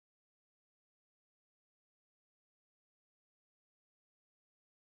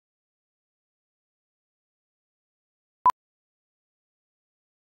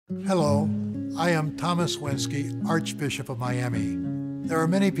Hello, I am Thomas Wenski, Archbishop of Miami. There are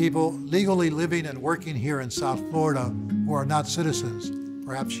many people legally living and working here in South Florida who are not citizens.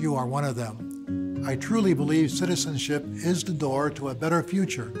 Perhaps you are one of them. I truly believe citizenship is the door to a better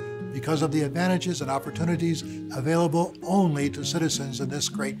future because of the advantages and opportunities available only to citizens in this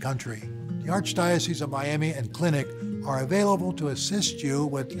great country. The Archdiocese of Miami and Clinic are available to assist you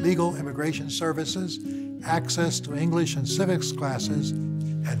with legal immigration services, access to English and civics classes,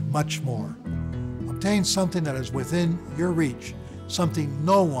 and much more. Obtain something that is within your reach, something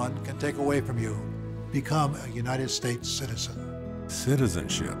no one can take away from you. Become a United States citizen.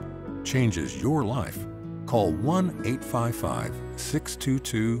 Citizenship changes your life. Call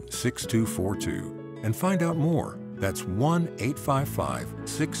 1-855-622-6242 and find out more. That's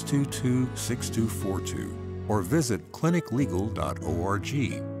 1-855-622-6242 or visit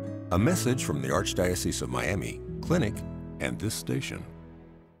cliniclegal.org. A message from the Archdiocese of Miami, Clinic, and this station.